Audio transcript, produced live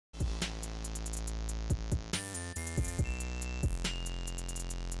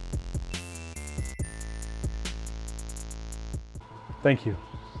Thank you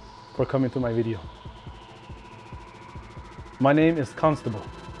for coming to my video. My name is Constable,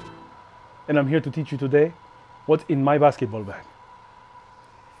 and I'm here to teach you today what's in my basketball bag.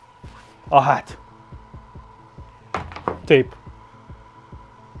 A hat, tape,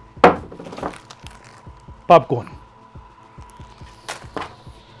 popcorn,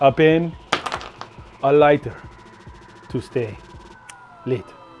 a pen, a lighter to stay lit,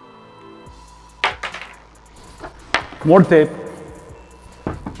 more tape,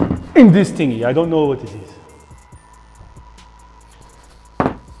 in this thingy. I don't know what this is.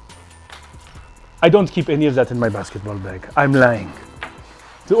 I don't keep any of that in my basketball bag. I'm lying.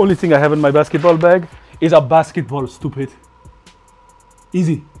 The only thing I have in my basketball bag is a basketball, stupid.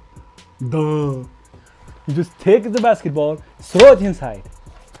 Easy. Duh. You just take the basketball, throw it inside.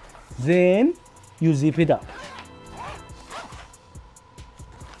 Then you zip it up.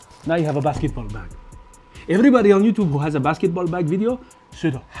 Now you have a basketball bag. Everybody on YouTube who has a basketball bag video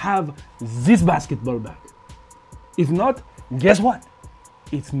should have this basketball bag. If not, guess what?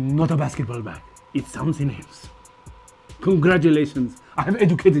 It's not a basketball bag. It's something else. Congratulations, I have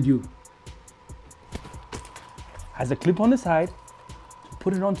educated you. Has a clip on the side to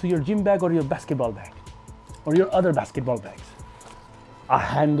put it onto your gym bag or your basketball bag or your other basketball bags. A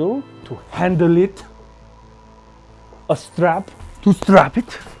handle to handle it. A strap to strap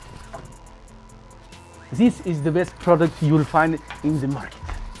it. This is the best product you'll find in the market.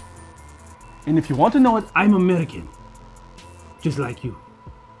 And if you want to know it, I'm American, just like you.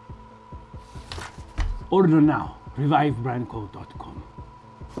 Order now, revivebrandco.com.